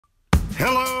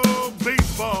Hello,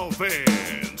 baseball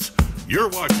fans. You're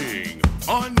watching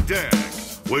On Deck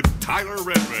with Tyler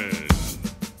Redmond.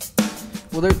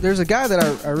 Well, there's a guy that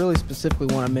I really specifically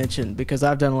want to mention because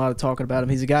I've done a lot of talking about him.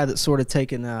 He's a guy that's sort of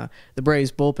taken the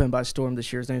Braves bullpen by storm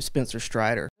this year. His name is Spencer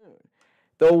Strider.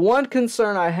 The one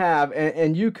concern I have,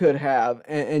 and you could have,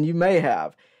 and you may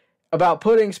have, about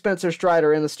putting Spencer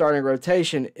Strider in the starting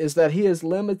rotation is that he is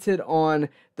limited on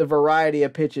the variety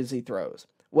of pitches he throws.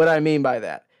 What I mean by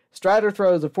that, Strider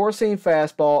throws a four-seam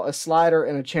fastball, a slider,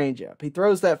 and a changeup. He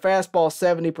throws that fastball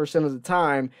 70% of the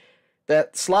time,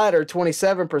 that slider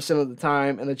 27% of the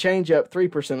time, and the changeup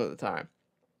 3% of the time.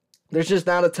 There's just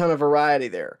not a ton of variety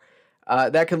there.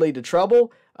 That could lead to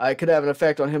trouble. It could have an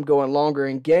effect on him going longer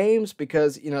in games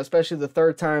because, especially the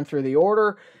third time through the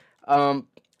order. And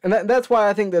that's why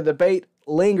I think the debate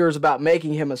lingers about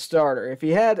making him a starter. If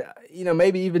he had,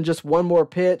 maybe even just one more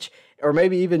pitch or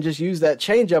maybe even just use that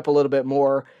changeup a little bit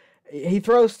more. He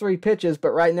throws 3 pitches,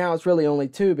 but right now it's really only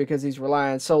 2 because he's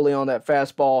relying solely on that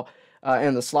fastball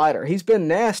and the slider. He's been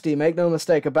nasty, make no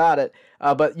mistake about it,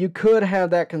 but you could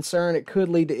have that concern. It could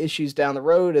lead to issues down the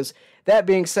road. As that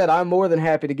being said, I'm more than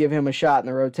happy to give him a shot in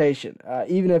the rotation,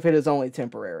 even if it is only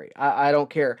temporary. I don't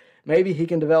care. Maybe he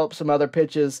can develop some other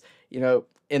pitches,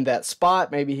 in that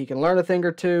spot. Maybe he can learn a thing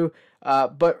or two.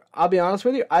 But I'll be honest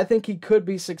with you, I think he could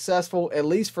be successful at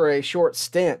least for a short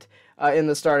stint in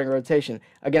the starting rotation.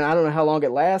 Again, I don't know how long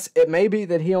it lasts. It may be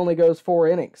that he only goes 4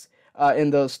 innings in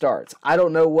those starts. I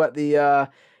don't know what the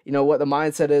what the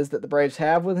mindset is that the Braves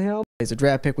have with him. He's a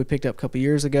draft pick we picked up a couple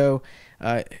years ago.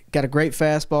 Got a great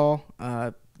fastball.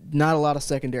 Not a lot of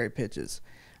secondary pitches.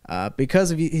 Because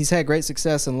he's had great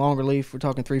success in long relief. We're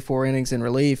talking 3-4 innings in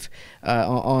relief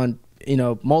on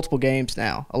multiple games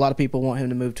now. A lot of people want him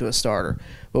to move to a starter.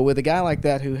 But with a guy like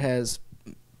that who has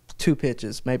 2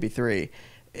 pitches, maybe 3,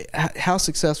 how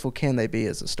successful can they be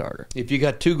as a starter? If you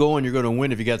got 2 going, you're going to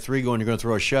win. If you got 3 going, you're going to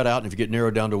throw a shutout. And if you get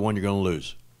narrowed down to 1, you're going to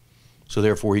lose. So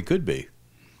therefore, he could be.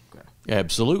 Okay.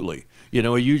 Absolutely.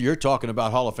 You're talking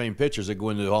about Hall of Fame pitchers that go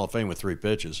into the Hall of Fame with 3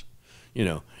 pitches.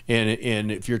 And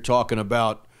if you're talking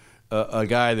about a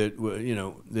guy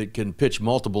that that can pitch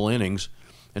multiple innings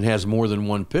and has more than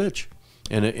 1 pitch,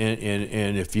 and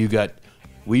if you got,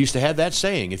 we used to have that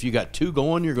saying: if you got 2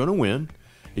 going, you're going to win.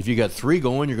 If you got 3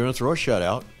 going, you're going to throw a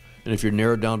shutout, and if you're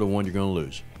narrowed down to 1, you're going to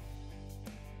lose.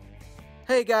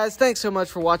 Hey guys, thanks so much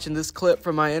for watching this clip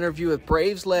from my interview with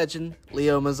Braves legend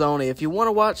Leo Mazzone. If you want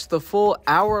to watch the full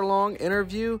hour-long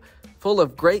interview full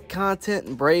of great content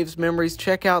and Braves memories,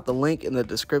 check out the link in the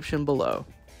description below.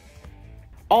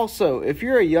 Also, if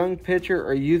you're a young pitcher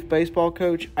or youth baseball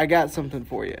coach, I got something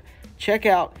for you. Check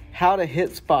out How to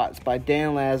Hit Spots by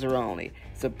Dan Lazzaroni.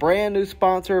 It's a brand new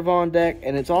sponsor of On Deck,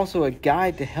 and it's also a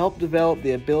guide to help develop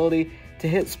the ability to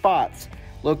hit spots.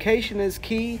 Location is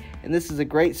key, and this is a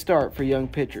great start for young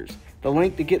pitchers. The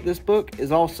link to get this book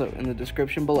is also in the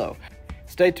description below.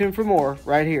 Stay tuned for more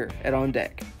right here at On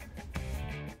Deck.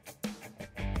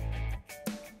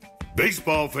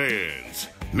 Baseball fans,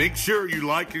 make sure you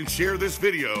like and share this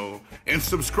video and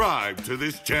subscribe to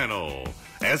this channel.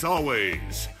 As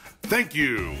always, thank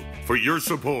you for your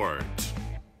support.